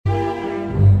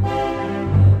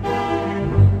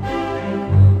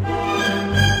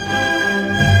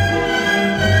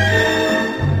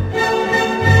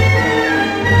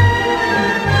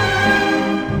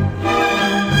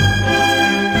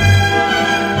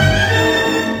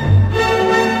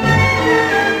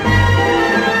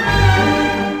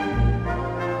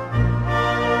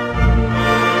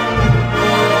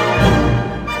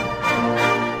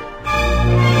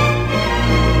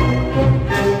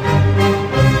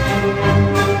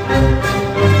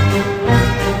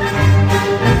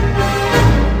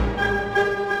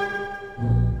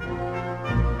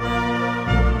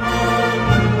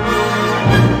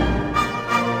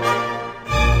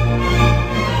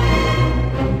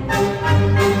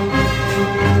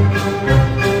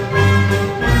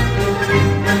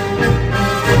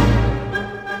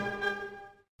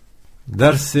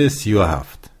درس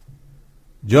 37.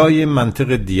 جای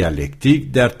منطق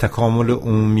دیالکتیک در تکامل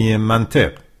عمومی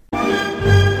منطق.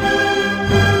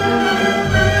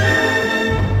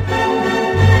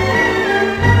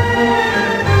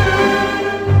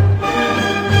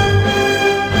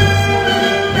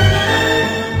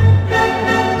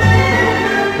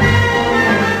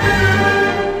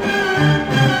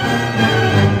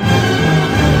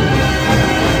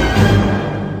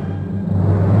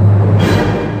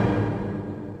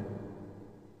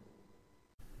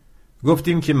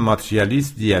 گفتیم که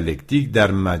ماتریالیسم دیالکتیک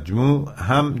در مجموع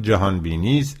هم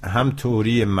جهانبینی است، هم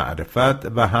تئوری معرفت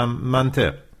و هم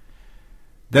منطق.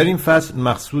 در این فصل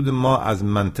مقصود ما از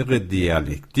منطق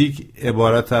دیالکتیک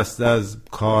عبارت است از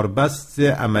کاربست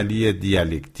عملی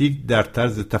دیالکتیک در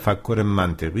طرز تفکر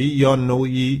منطقی یا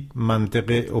نوعی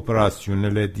منطق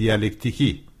اپراسیونل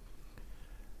دیالکتیکی.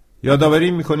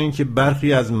 یادآوری می‌کنیم که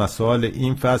برخی از مسائل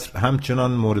این فصل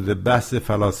همچنان مورد بحث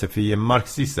فلسفه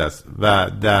مارکسیست است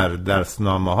و در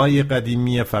درسنامه‌های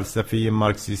قدیمی فلسفه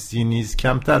مارکسیستی نیز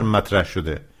کمتر مطرح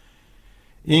شده.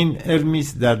 این علمی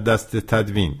است در دست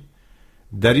تدوین.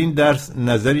 در این درس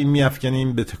نظری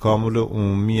می‌افکنیم به تکامل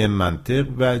عمومی منطق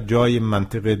و جای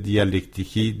منطق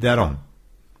دیالکتیکی در آن.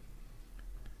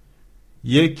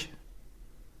 1.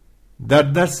 در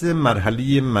درس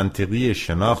مرحله منطقی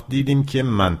شناخت دیدیم که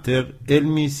منطق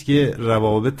علمی است که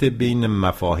روابط بین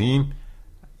مفاهیم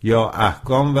یا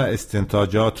احکام و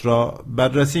استنتاجات را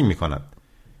بررسی می‌کند.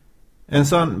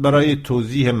 انسان برای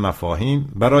توضیح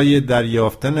مفاهیم، برای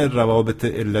دریافتن روابط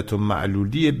علت و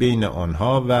معلولی بین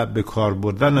آنها و به کار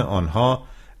بردن آنها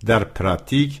در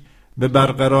پراتیک به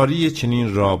برقراری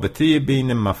چنین رابطه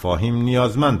بین مفاهیم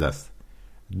نیازمند است.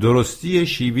 درستی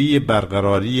شیوه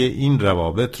برقراری این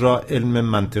روابط را علم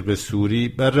منطق سوری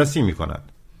بررسی می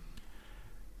کند.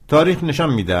 تاریخ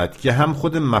نشان می دهد که هم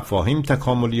خود مفاهیم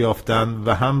تکامل یافتند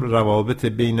و هم روابط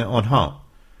بین آنها.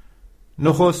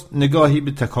 نخست نگاهی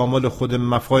به تکامل خود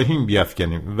مفاهیم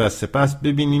بیفکنیم و سپس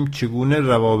ببینیم چگونه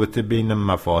روابط بین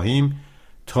مفاهیم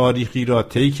تاریخی را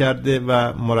طی کرده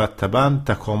و مرتباً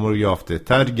تکامل یافته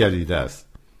تر گردیده است.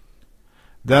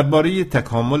 درباره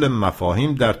تکامل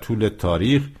مفاهیم در طول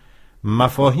تاریخ،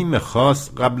 مفاهیم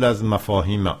خاص قبل از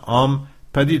مفاهیم عام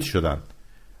پدید شدند.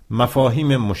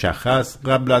 مفاهیم مشخص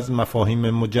قبل از مفاهیم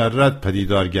مجرد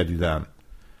پدیدار گردیدند.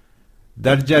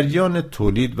 در جریان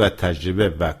تولید و تجربه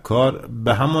و کار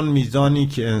به همان میزانی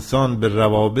که انسان به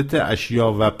روابط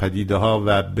اشیا و پدیده‌ها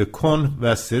و به کن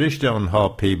و سرشت آنها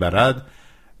پی برد،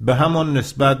 به همان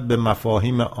نسبت به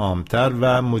مفاهیم عامتر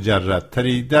و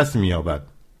مجردتری دست می‌یابد.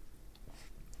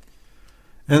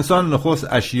 انسان نخست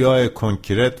اشیاء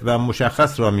کنکرت و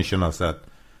مشخص را می‌شناسد.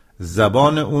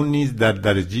 زبان او نیز در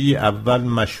درجه اول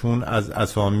مشهون از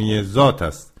اسامی ذات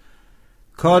است.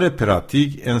 کار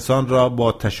پراتیک انسان را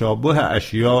با تشابه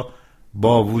اشیا،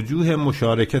 با وجوه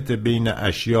مشارکت بین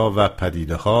اشیا و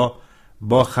پدیده‌ها،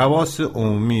 با خواص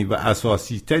عمومی و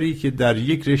اساسی تری که در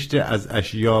یک رشته از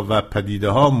اشیا و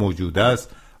پدیده‌ها موجود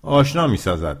است، آشنا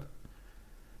می‌سازد.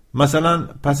 مثلا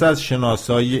پس از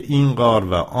شناسایی این غار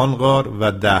و آن غار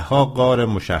و دهها غار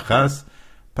مشخص،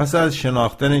 پس از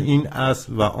شناختن این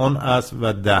اسب و آن اسب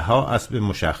و دهها اسب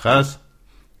مشخص،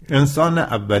 انسان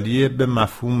اولیه به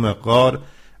مفهوم غار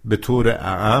به طور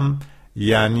اعم،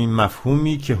 یعنی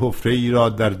مفهومی که حفره‌ای را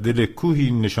در دل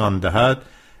کوهی نشان دهد،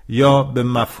 یا به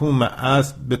مفهوم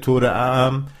اسب به طور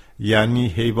اعم، یعنی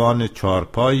حیوان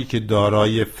چارپایی که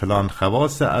دارای فلان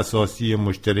خواص اساسی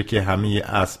مشترک همه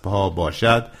اسب‌ها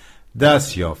باشد،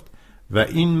 دست یافت و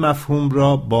این مفهوم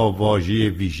را با واژه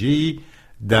ویژه‌ای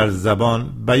در زبان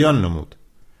بیان نمود.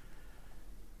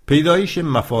 پیدایش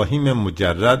مفاهیم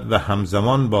مجرد و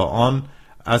همزمان با آن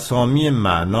اسامی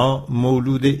معنا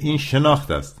مولود این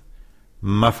شناخت است.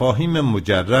 مفاهیم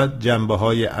مجرد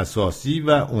جنبه‌های اساسی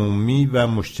و عمومی و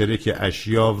مشترک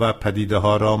اشیا و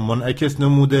پدیده‌ها را منعکس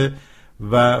نموده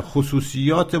و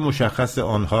خصوصیات مشخص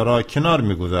آنها را کنار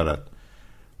می‌گذارد.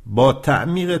 با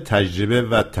تعمیق تجربه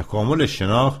و تکامل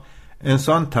شناخت،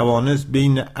 انسان توانست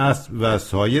بین اسب و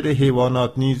سایر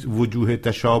حیوانات نیز وجوه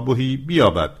تشابهی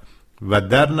بیابد و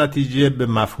در نتیجه به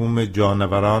مفهوم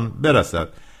جانوران برسد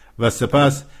و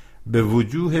سپس به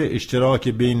وجوه اشتراک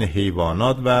بین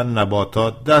حیوانات و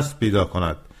نباتات دست پیدا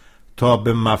کند تا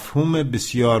به مفهوم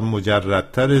بسیار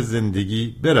مجردتر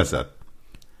زندگی برسد.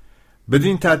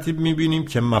 بدین ترتیب می‌بینیم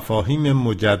که مفاهیم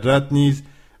مجرد نیز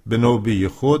به نوبه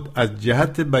خود از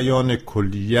جهت بیان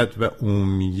کلیت و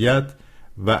عمومیت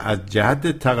و از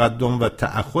جهت تقدم و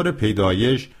تأخر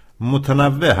پیدایش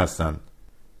متنوع هستند.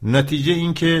 نتیجه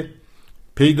این که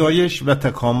پیدایش و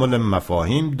تکامل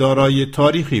مفاهیم دارای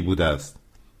تاریخی بوده است.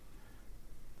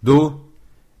 2.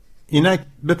 اینک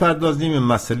بپردازیم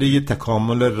مسئله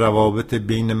تکامل روابط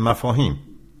بین مفاهیم.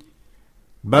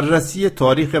 بررسی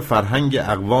تاریخ فرهنگ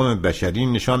اقوام بشری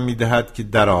نشان می‌دهد که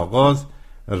در آغاز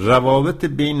روابط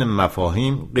بین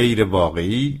مفاهیم غیر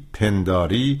واقعی،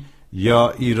 پنداری یا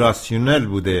ایراسیونل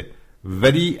بوده،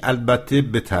 ولی البته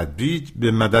به تدریج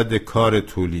به مدد کار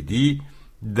تولیدی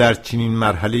در چنین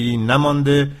مرحله‌ای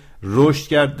نمانده، رشد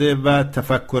کرده و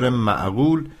تفکر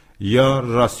معقول یا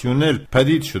راسیونل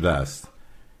پدید شده است.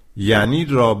 یعنی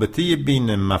رابطه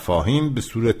بین مفاهیم به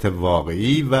صورت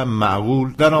واقعی و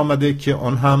معقول در آمده که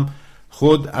آن هم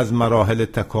خود از مراحل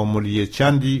تکاملی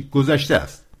چندی گذشته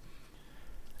است.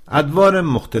 ادوار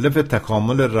مختلف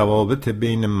تکامل روابط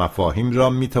بین مفاهیم را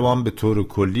میتوان به طور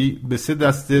کلی به 3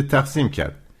 دسته تقسیم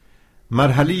کرد.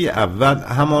 مرحله اول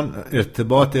همان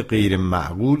ارتباط غیر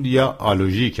معقول یا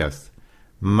آلوژیک است.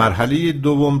 مرحله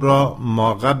دوم را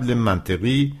ماقبل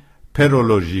منطقی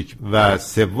پرولوژیک و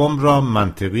سوم را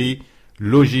منطقی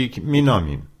لوژیک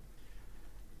مینامیم.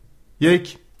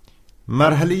 1.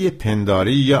 مرحله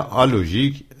پنداری یا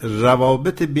آلوژیک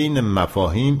روابط بین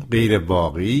مفاهیم غیر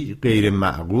واقعی، غیر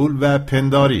معقول و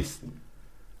پنداری است.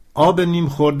 آب نیم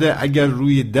خورده اگر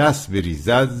روی دست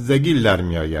بریزد زگیل در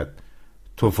می آید.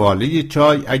 تفاله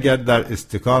چای اگر در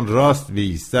استکان راست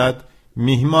بایستد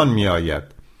میهمان می آید.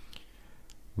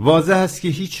 واضح است که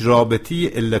هیچ رابطه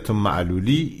علت و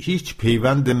معلولی، هیچ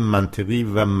پیوند منطقی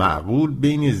و معقول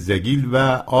بین زگیل و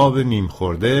آب نیم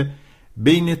خورده،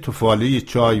 بین تفاله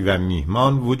چای و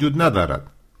میهمان وجود ندارد.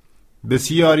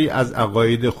 بسیاری از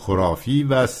عقاید خرافی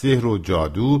و سحر و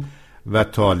جادو و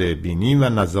طالع بینی و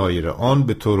نظایر آن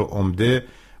به طور عمده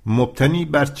مبتنی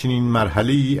بر چنین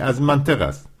مرحله‌ای از منطق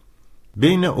است.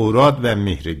 بین اوراد و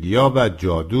مهرگیا و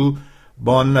جادو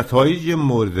با نتایج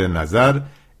مورد نظر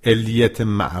علیت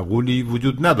معقولی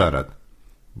وجود ندارد.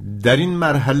 در این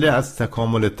مرحله از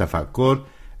تکامل تفکر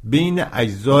بین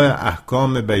اجزای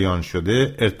احکام بیان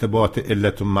شده ارتباط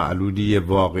علت و معلولی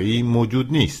واقعی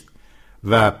موجود نیست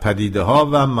و پدیده ها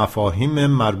و مفاهیم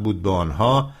مربوط به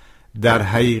آنها در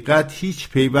حقیقت هیچ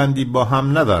پیوندی با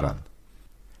هم ندارند.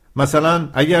 مثلا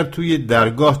اگر توی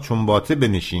درگاه چنباته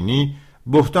بنشینی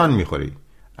بهتان میخوری،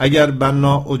 اگر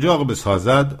بنا اجاق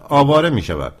بسازد آواره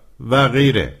میشود و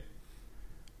غیره.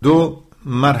 2.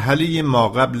 مرحله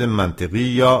ماقبل منطقی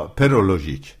یا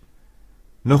پرولوژیک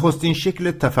نخستین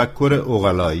شکل تفکر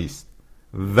عقلایی است.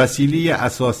 وسیله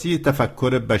اساسی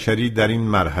تفکر بشری در این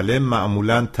مرحله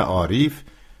معمولاً تعاریف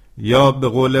یا به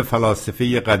قول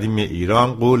فلاسفه قدیم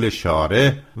ایران قول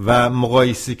شارح و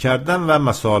مقایسه کردن و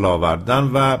مثال آوردن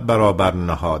و برابر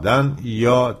نهادن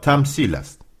یا تمثیل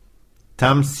است.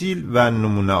 تمثیل و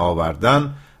نمونه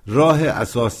آوردن راه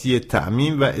اساسی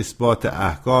تعمیم و اثبات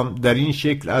احکام در این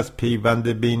شکل از پیوند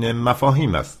بین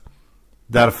مفاهیم است.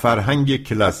 در فرهنگ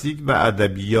کلاسیک و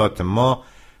ادبیات ما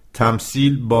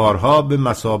تمثیل بارها به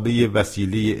مثابه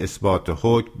وسیله اثبات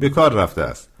حکم به کار رفته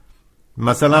است.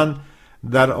 مثلا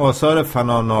در آثار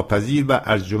فناناپذیر و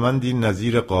ارجمندی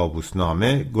نظیر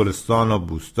قابوسنامه، گلستان و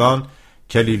بوستان،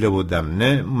 کلیله و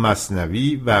دمنه،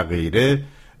 مثنوی و غیره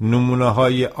نمونه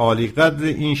های عالی قدر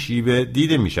این شیوه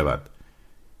دیده می شود.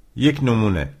 یک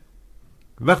نمونه: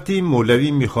 وقتی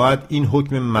مولوی می‌خواهد این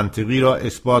حکم منطقی را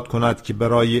اثبات کند که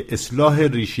برای اصلاح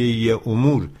ریشه‌ای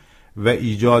امور و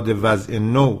ایجاد وضع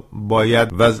نو باید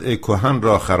وضع کهن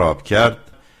را خراب کرد،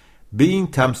 به این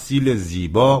تمثیل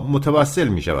زیبا متوسل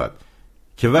می‌شود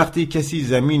که وقتی کسی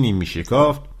زمینی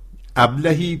می‌شکافت،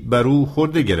 ابلهی بر او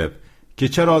خورده گرفت که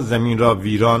چرا زمین را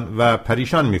ویران و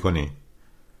پریشان می‌کنی؟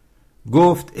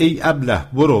 گفت ای ابله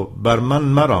برو بر من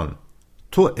مران،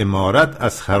 تو عمارت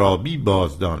از خرابی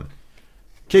بازدان.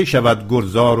 کی شود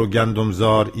گلزار و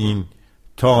گندمزار این،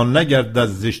 تا نگردد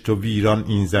زشت و ویران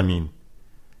این زمین.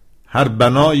 هر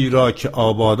بنایی را که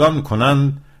آبادان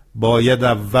کنند، باید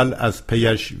اول از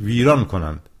پیش ویران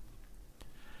کنند.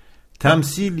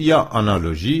 تمثیل یا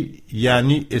آنالوژی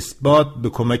یعنی اثبات به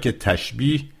کمک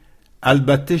تشبیه،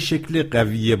 البته شکل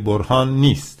قوی برهان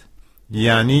نیست،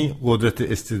 یعنی قدرت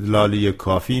استدلالی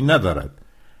کافی ندارد.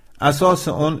 اساس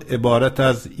آن عبارت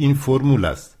از این فرمول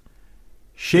است: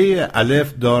 شیء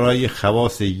الف دارای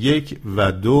خواص 1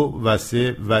 و 2 و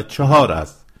 3 و 4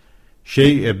 است.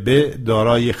 شیء ب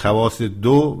دارای خواص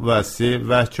 2 و 3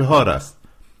 و 4 است.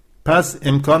 پس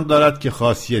امکان دارد که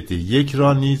خاصیت 1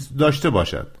 را نیز داشته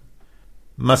باشد.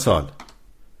 مثال: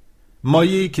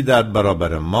 مایعی که در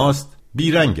برابر ماست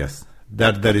بیرنگ است.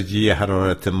 در درجه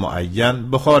حرارت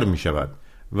معین بخار می شود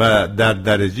و در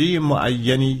درجه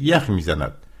معینی یخ می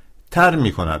زند. تر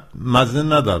می کند، مزه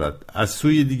ندارد. از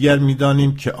سوی دیگر می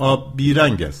دانیم که آب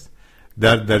بیرنگ است.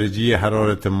 در درجه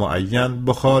حرارت معین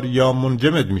بخار یا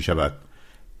منجمد می شود.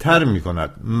 تر می کند،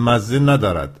 مزه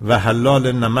ندارد و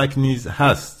حلال نمک نیز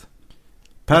هست.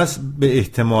 پس به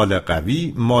احتمال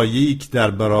قوی مایه‌ای که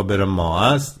در برابر ما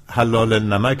است حلال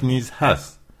نمک نیز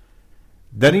هست.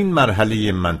 در این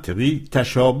مرحله منطقی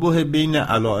تشابه بین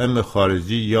علائم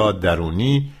خارجی یا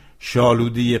درونی،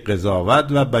 شالوده قضاوت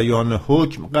و بیان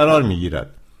حکم قرار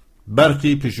می‌گیرد.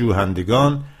 برخی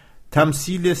پژوهندگان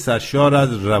تمثیل سرشار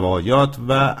از روایات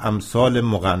و امثال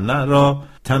مقنع را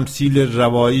تمثیل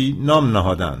روایی نام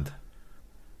نهادند.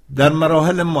 در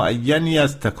مراحل معینی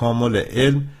از تکامل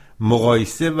علم،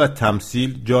 مقایسه و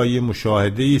تمثیل جای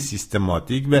مشاهده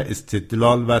سیستماتیک و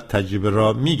استدلال و تجربه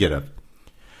را می‌گرفت.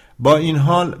 با این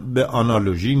حال به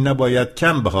آنالوژی نباید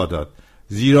کم بها داد،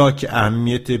 زیرا که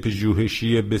اهمیت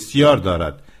پژوهشی بسیار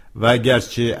دارد و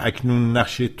اگرچه اکنون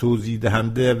نقش توضیح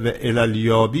دهنده و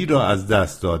عللیابی را از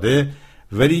دست داده،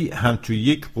 ولی همچون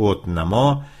یک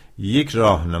قطب‌نما، یک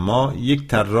راهنما، یک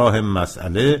طراح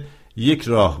مسئله، یک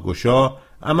راهگشا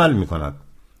عمل می کند.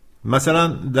 مثلا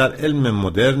در علم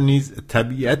مدرن نیز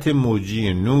طبیعت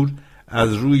موجی نور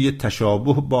از روی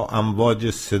تشابه با امواج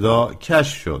صدا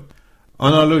کشف شد.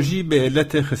 آنالوژی به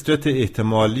علت خصلت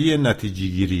احتمالی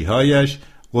نتیجه‌گیری هایش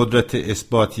قدرت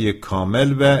اثباتی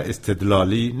کامل و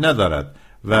استدلالی ندارد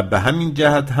و به همین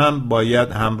جهت هم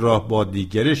باید همراه با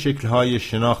دیگر شکل‌های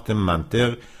شناخت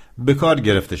منطق به کار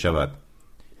گرفته شود.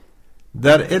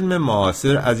 در علم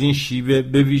معاصر از این شیوه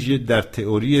به ویژه در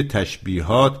تئوری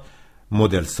تشبیهات،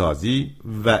 مدل سازی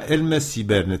و علم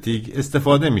سیبرنتیک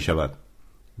استفاده می شود.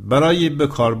 برای به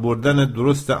کار بردن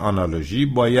درست آنالوژی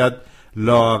باید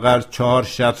لااقل 4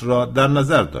 شرط را در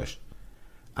نظر داشت.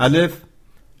 الف،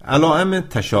 علائم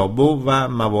تشابه و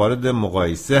موارد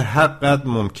مقایسه هر قدر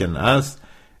ممکن است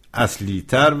اصلی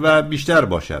تر و بیشتر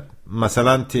باشد.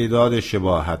 مثلا تعداد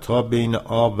شباهت ها بین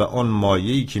آب و آن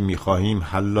مایعی که می خواهیم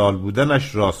حلال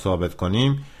بودنش را ثابت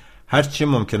کنیم هرچه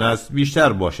ممکن است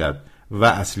بیشتر باشد و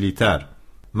اصلی تر،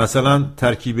 مثلا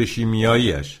ترکیب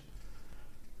شیمیاییش.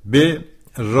 به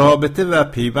رابطه و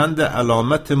پیوند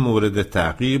علامت مورد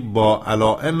تحقیق با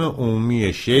علائم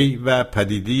عمومی شیء و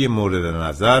پدیده مورد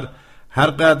نظر هر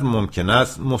قدر ممکن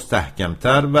است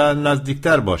مستحکمتر و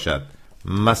نزدیکتر باشد.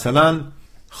 مثلا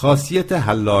خاصیت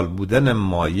حلال بودن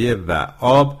مایع و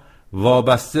آب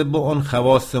وابسته به آن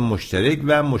خواص مشترک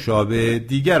و مشابه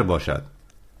دیگر باشد.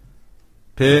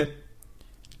 پ،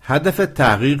 هدف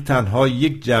تحقیق تنها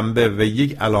یک جنبه و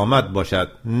یک علامت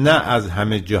باشد، نه از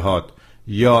همه جهات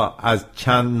یا از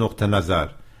چند نقطه نظر.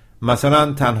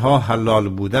 مثلا تنها حلال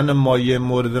بودن مایع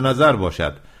مورد نظر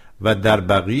باشد و در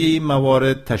بقیه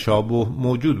موارد تشابه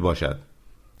موجود باشد.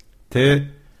 ت،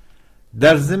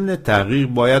 در ضمن تحقیق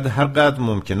باید هر قدر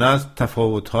ممکن است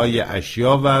تفاوت‌های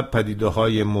اشیا و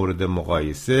پدیده‌های مورد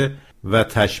مقایسه و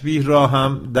تشبیه را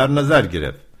هم در نظر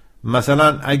گرفت.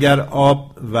 مثلا اگر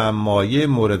آب و مایع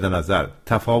مورد نظر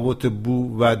تفاوت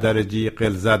بو و درجه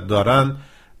غلظت دارند،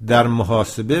 در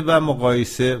محاسبه و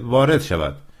مقایسه وارد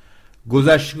شود.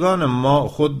 گذشتگان ما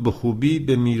خود به خوبی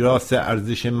به میراث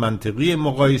ارزش منطقی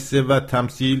مقایسه و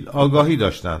تمثیل آگاهی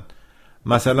داشتند.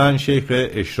 مثلا شیخ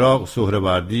اشراق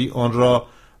سهروردی آن را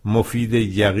مفید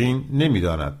یقین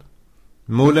نمی‌داند.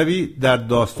 مولوی در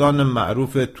داستان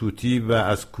معروف طوطی و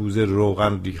از کوزه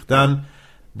روغن ریختن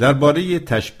درباره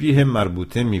تشبیه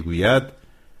مربوطه میگوید: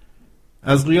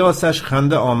 از قیاسش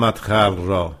خنده آمد خلق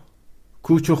را،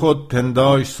 کوچ خود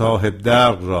پنداش صاحب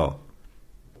درق را.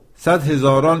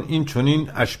 100,000 این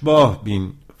چنین اشباه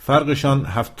بین، فرقشان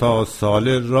 70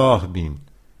 ساله راه بین.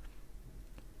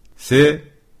 3.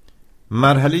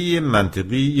 مرحله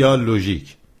منطقی یا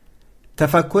لوژیک.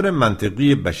 تفکر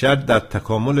منطقی بشر در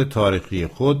تکامل تاریخی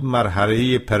خود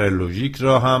مرحله پرالوژیک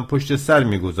را هم پشت سر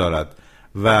می‌گذارد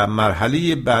و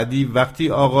مرحله بعدی وقتی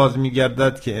آغاز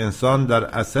می‌گردد که انسان در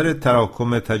اثر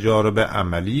تراکم تجارب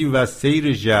عملی و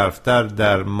سیر ژرف‌تر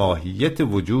در ماهیت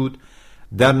وجود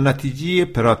در نتیجه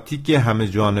پراتیک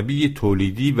همه‌جانبی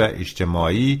تولیدی و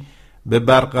اجتماعی به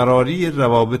برقراری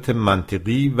روابط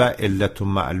منطقی و علت و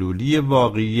معلولی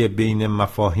واقعی بین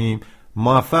مفاهیم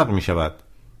موفق می شود.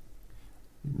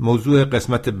 موضوع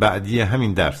قسمت بعدی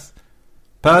همین درس.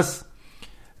 پس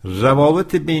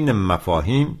روابط بین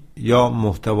مفاهیم یا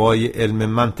محتوای علم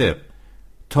منطق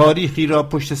تاریخی را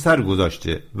پشت سر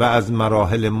گذاشته و از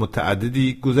مراحل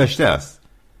متعددی گذشته است.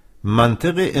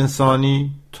 منطق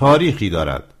انسانی تاریخی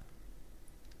دارد.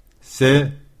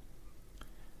 3.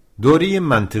 دوره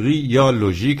منطقی یا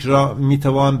لوژیک را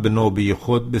میتوان به نوبه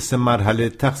خود به 3 مرحله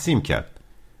تقسیم کرد.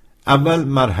 اول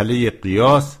مرحله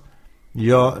قیاس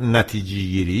یا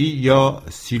نتیجه‌گیری یا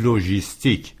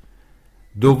سیلوژیستیک.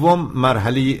 دوم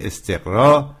مرحله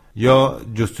استقرا یا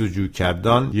جستجو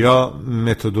کردن یا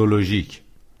متدولوژیک.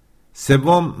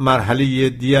 سوم مرحله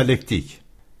دیالکتیک.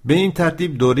 به این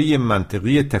ترتیب دوره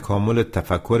منطقی تکامل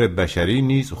تفکر بشری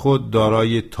نیز خود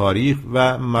دارای تاریخ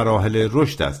و مراحل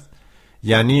رشد است،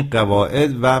 یعنی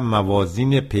قواعد و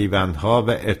موازین پیوندها و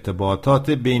ارتباطات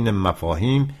بین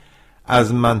مفاهیم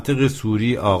از منطق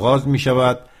صوری آغاز می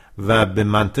شود و به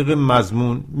منطق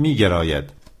مضمون می گراید.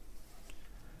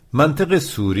 منطق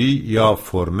صوری یا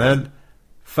فرمل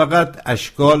فقط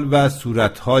اشکال و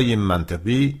صورتهای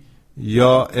منطقی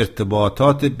یا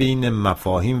ارتباطات بین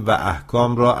مفاهیم و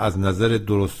احکام را از نظر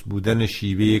درست بودن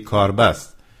شیوه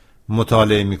کاربست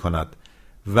مطالعه می کند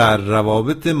و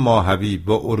روابط ماهوی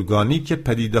با ارگانیک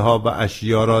پدیده‌ها و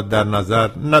اشیا را در نظر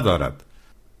ندارد.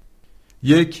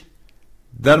 1.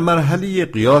 در مرحله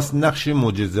قیاس نقش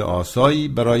معجزه آسایی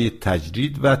برای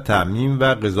تجرید و تعمیم و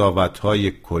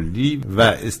قضاوت‌های کلی و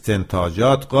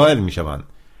استنتاجات قائل می‌شوند.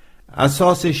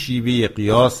 اساس شیوه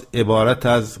قیاس عبارت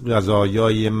از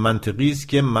قضایای منطقی است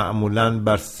که معمولاً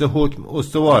بر 3 حکم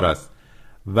استوار است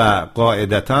و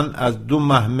قاعدتاً از 2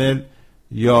 محمل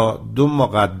یا 2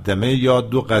 مقدمه یا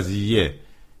 2 قضیه،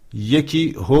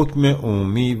 یکی حکم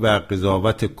عمومی و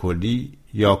قضاوت کلی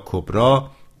یا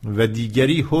کبرا و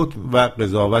دیگری حکم و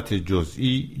قضاوت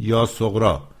جزئی یا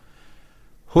صغرا.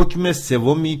 حکم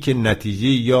سومی که نتیجه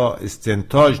یا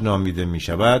استنتاج نامیده می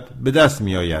شود به دست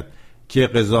می آید که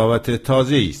قضاوت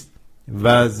تازه است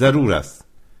و ضرور است.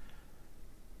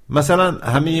 مثلا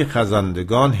همه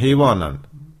خزندگان حیوانند،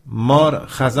 مار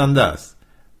خزنده است،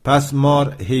 پس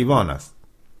مار حیوان است.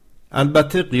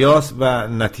 البته قیاس و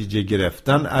نتیجه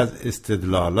گرفتن از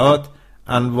استدلالات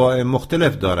انواع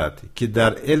مختلف دارد که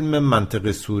در علم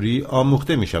منطق صوری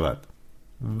آموخته می شود.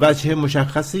 وجه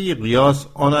مشخصه قیاس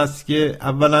آن است که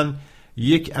اولا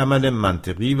یک عمل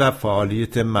منطقی و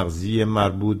فعالیت مغزی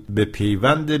مربوط به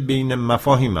پیوند بین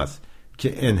مفاهیم است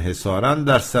که انحصاراً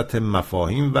در سطح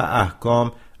مفاهیم و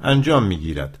احکام انجام می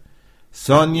گیرد.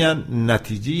 ثانیاً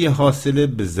نتیجه حاصل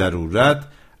به ضرورت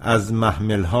از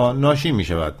محملها ناشی می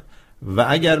شود و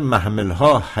اگر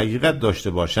محملها حقیقت داشته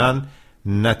باشند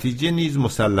نتیجه نیز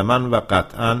مسلماً و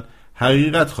قطعاً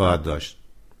حقیقت خواهد داشت.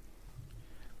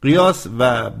 قیاس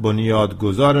و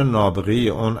بنیادگذار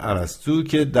نابغه آن ارسطو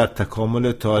که در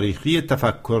تکامل تاریخی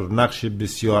تفکر نقش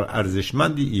بسیار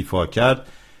ارزشمندی ایفا کرد،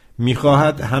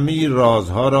 می‌خواهد همه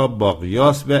رازها را با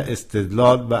قیاس و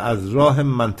استدلال و از راه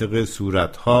منطق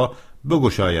صورتها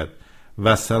بگشاید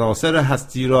و سراسر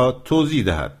هستی را توضیح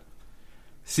دهد.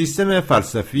 سیستم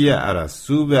فلسفی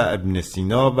ارسطو و ابن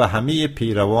سینا و همه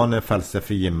پیروان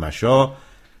فلسفه مشا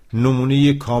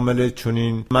نمونه کامل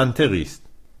چنین منطقی است.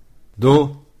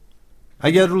 2.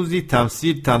 اگر روزی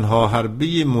تمثیل تنها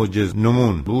حربه معجز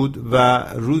نمون بود و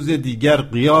روز دیگر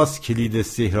قیاس کلید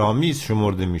سحرآمیز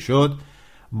شمرده میشد،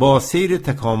 با سیر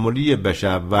تکاملی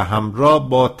بشر و همراه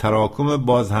با تراکم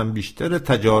باز هم بیشتر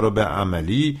تجارب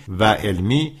عملی و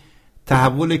علمی،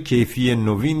 تحول کیفی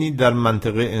نوینی در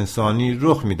منطق انسانی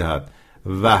رخ می‌دهد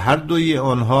و هر دوی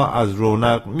آنها از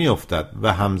رونق می‌افتد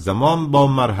و همزمان با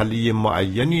مرحله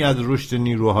معینی از رشد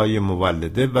نیروهای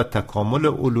مولده و تکامل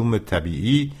علوم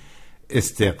طبیعی،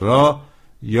 استقرا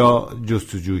یا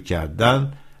جستجو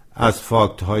کردن، از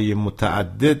فاکت‌های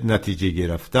متعدد نتیجه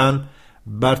گرفتن،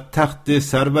 بر تخت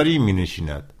سروری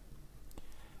می‌نشیند.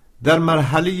 در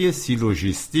مرحله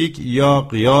سیلوژیستیک یا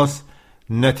قیاس،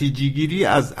 نتیجه‌گیری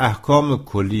از احکام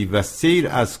کلی و سیر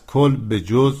از کل به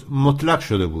جز مطلق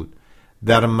شده بود.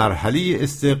 در مرحله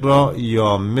استقرا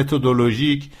یا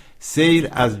متدولوژیک، سیر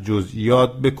از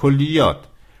جزئیات به کلیات،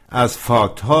 از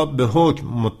فاکت‌ها به حکم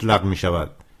مطلق می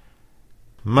شود.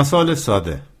 مثال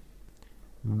ساده: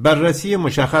 بررسی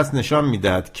مشخص نشان می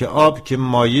دهد که آب که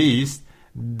مایعی است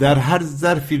در هر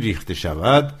ظرفی ریخته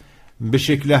شود به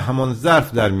شکل همان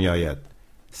ظرف در می آید.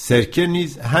 سرکه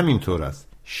نیز همینطور است.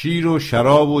 شیر و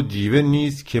شراب و جیوه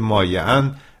نیز که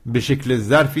مایع‌اند به شکل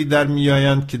ظرفی در می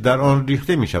آیند که در آن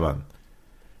ریخته می شوند.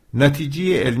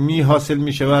 نتیجه علمی حاصل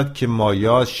می شود که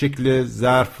مایعات شکل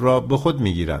ظرف را به خود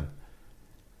می گیرند.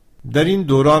 در این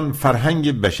دوران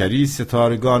فرهنگ بشری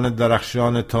ستارگان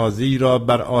درخشان تازه‌ای را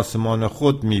بر آسمان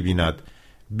خود می بیند.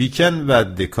 بیکن و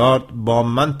دکارت با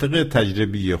منطق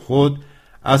تجربی خود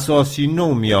اساسی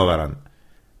نو می آورند.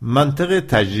 منطق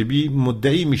تجربی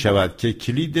مدعی می شود که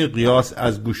کلید قیاس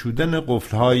از گشودن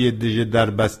قفل‌های دژ در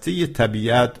بسته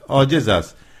طبیعت عاجز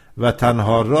است و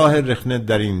تنها راه رخنه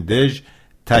در این دژ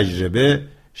تجربه،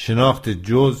 شناخت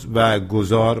جز و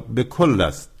گذار به کل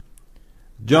است.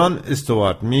 جان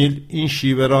استوارت میل این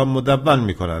شیوه را مدون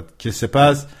می کند که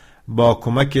سپس با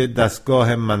کمک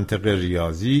دستگاه منطق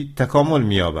ریاضی تکامل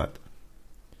می یابد.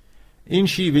 این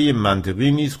شیوه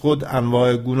منطقی نیز خود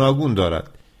انواع گوناگون دارد.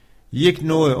 یک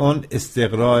نوع آن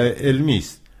استقراء علمی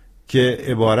است که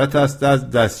عبارت است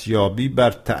از دستیابی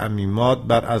بر تعمیمات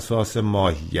بر اساس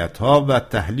ماهیت‌ها و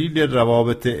تحلیل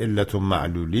روابط علت و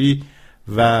معلولی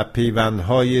و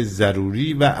پیوندهای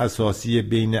ضروری و اساسی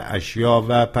بین اشیا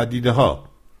و پدیده‌ها.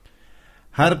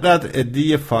 هر قدر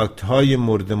عده فاکت‌های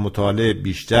مورد مطالعه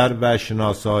بیشتر و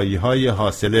شناسایی‌های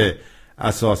حاصله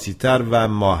اساسی‌تر و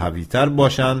ماهوی‌تر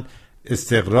باشند،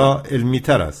 استقرا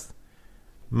علمی‌تر است.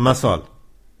 مثال: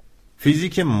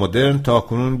 فیزیک مدرن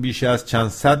تاکنون بیش از چند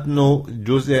صد نوع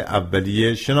جزء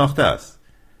اولیه شناخته است.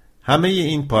 همه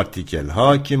این پارتیکل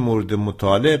ها که مورد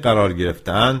مطالعه قرار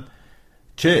گرفتند،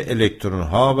 چه الکترون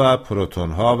ها و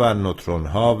پروتون ها و نوترون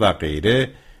ها و غیره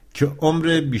که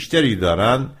عمر بیشتری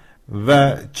دارند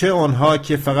و چه آنها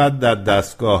که فقط در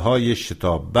دستگاه های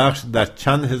شتاب بخش در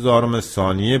چند هزارم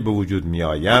ثانیه به وجود می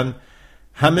آیند،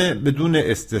 همه بدون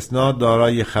استثناء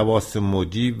دارای خواص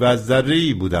موجی و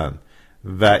ذره‌ای بودند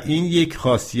و این یک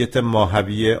خاصیت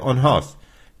ماهوی آنهاست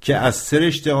که از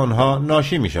سرشت آنها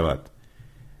ناشی می شود.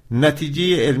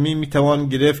 نتیجه علمی می توان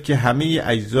گرفت که همه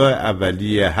اجزای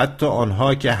اولیه، حتی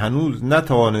آنها که هنوز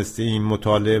نتوانستیم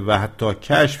مطالعه و حتی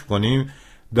کشف کنیم،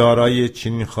 دارای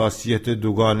چنین خاصیت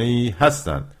دوگانه‌ای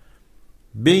هستند.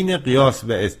 بین قیاس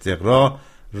و استقرا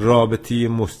رابطه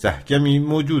مستحکمی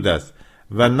موجود است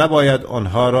و نباید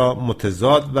آنها را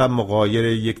متضاد و مغایر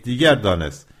یکدیگر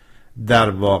دانست. در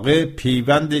واقع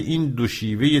پیوند این دو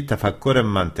شیوه تفکر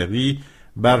منطقی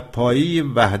بر پایه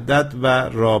وحدت و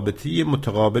رابطه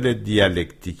متقابل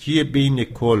دیالکتیکی بین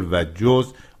کل و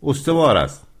جزء استوار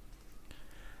است.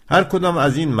 هر کدام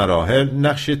از این مراحل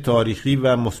نقش تاریخی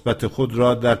و مثبت خود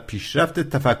را در پیشرفت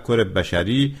تفکر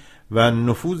بشری و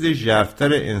نفوذ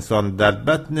ژرف‌تر انسان در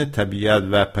بطن طبیعت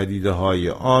و پدیده‌های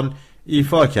آن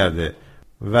ایفا کرده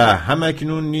و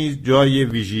همکنون نیز جای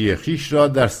ویژه‌ای خویش را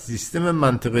در سیستم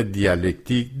منطق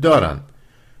دیالکتیک دارند.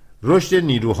 رشد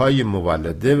نیروهای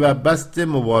مولده و بسط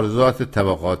مبارزات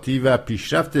طبقاتی و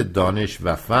پیشرفت دانش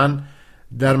و فن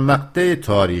در مقطع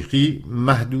تاریخی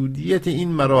محدودیت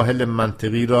این مراحل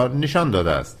منطقی را نشان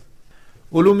داده است.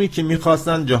 علومی که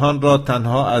می‌خواستند جهان را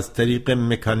تنها از طریق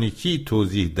مکانیکی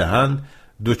توضیح دهند،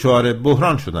 دچار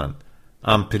بحران شدند.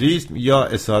 امپریسم یا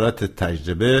اسارت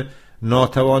تجربه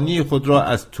ناتوانی خود را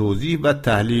از توضیح و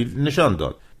تحلیل نشان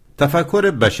داد.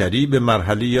 تفکر بشری به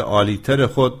مرحله عالی‌تر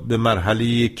خود، به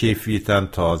مرحله کیفیتاً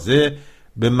تازه،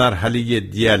 به مرحله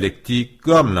دیالکتیک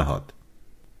گام نهاد.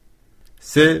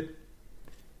 3.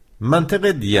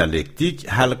 منطق دیالکتیک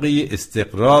حلقه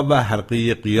استقرا و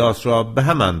حلقه قیاس را به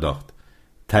هم انداخت،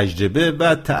 تجربه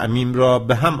و تعمیم را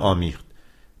به هم آمیخت،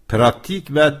 پراتیک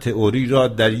و تئوری را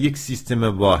در یک سیستم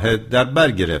واحد در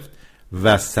بر گرفت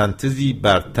و سنتزی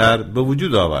برتر به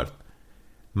وجود آورد.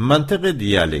 منطق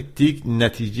دیالکتیک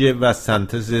نتیجه و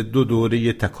سنتز دو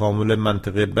دوره تکامل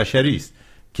منطق بشری است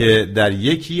که در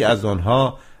یکی از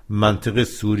آنها منطق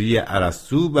سوری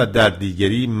ارسطو و در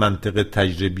دیگری منطق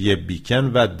تجربی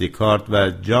بیکن و دکارت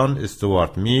و جان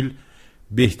استوارت میل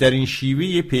بهترین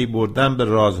شیوه پی بردن به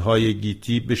رازهای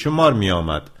گیتی به شمار می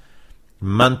آمد.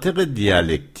 منطق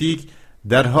دیالکتیک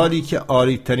در حالی که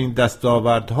عالی‌ترین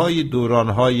دستاوردهای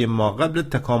دورانهای ما قبل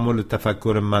تکامل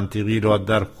تفکر منطقی را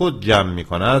در خود جمع می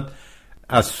کند،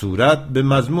 از صورت به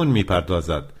مضمون می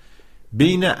پردازد.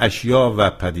 بین اشیا و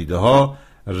پدیده‌ها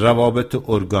روابط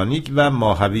ارگانیک و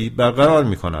ماهوی برقرار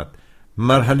می کند.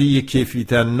 مرحله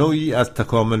کیفیتاً نوعی از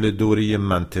تکامل دوره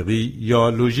منطقی یا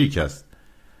لوژیک است.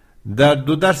 در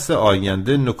 2 درس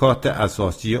آینده نکات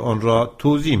اساسی آن را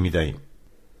توضیح می دهیم.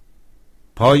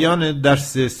 پایان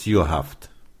درس 37.